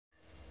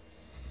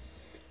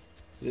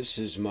This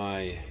is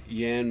my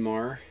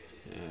Yanmar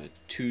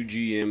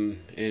 2GM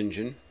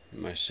engine,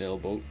 my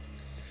sailboat,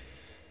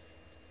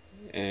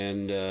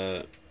 and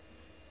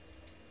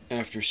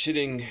after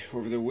sitting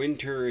over the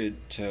winter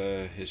it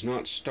is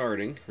not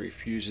starting,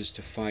 refuses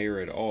to fire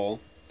at all,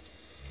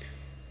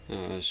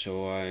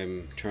 so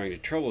I'm trying to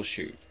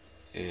troubleshoot,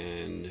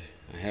 and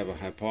I have a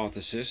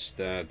hypothesis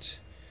that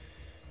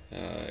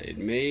it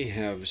may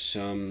have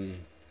some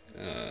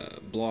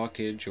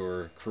blockage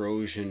or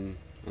corrosion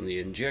on the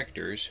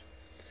injectors.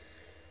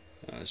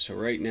 So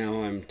right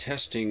now I'm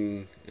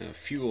testing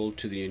fuel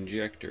to the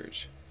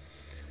injectors.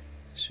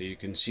 So you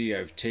can see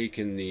I've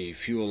taken the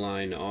fuel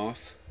line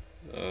off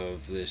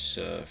of this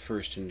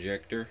first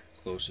injector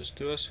closest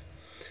to us,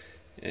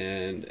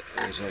 and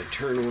as I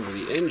turn over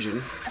the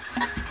engine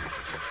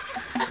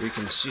we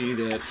can see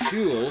that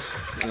fuel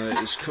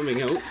is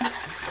coming out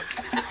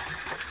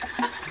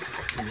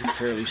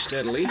fairly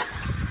steadily.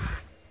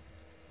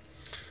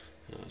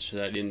 So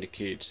that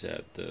indicates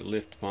that the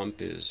lift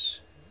pump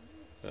is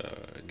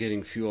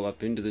getting fuel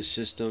up into the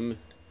system.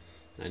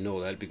 I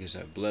know that because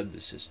I've bled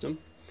the system.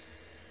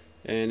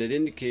 And it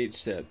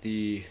indicates that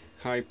the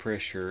high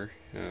pressure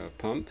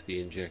pump, the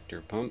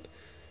injector pump,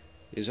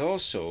 is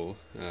also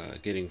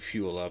getting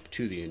fuel up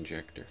to the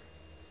injector.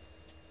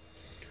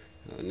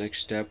 The next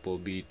step will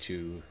be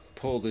to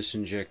pull this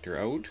injector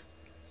out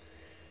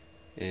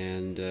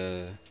and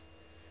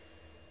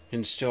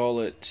install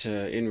it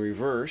in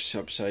reverse,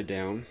 upside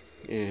down,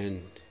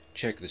 and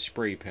check the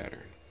spray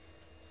pattern.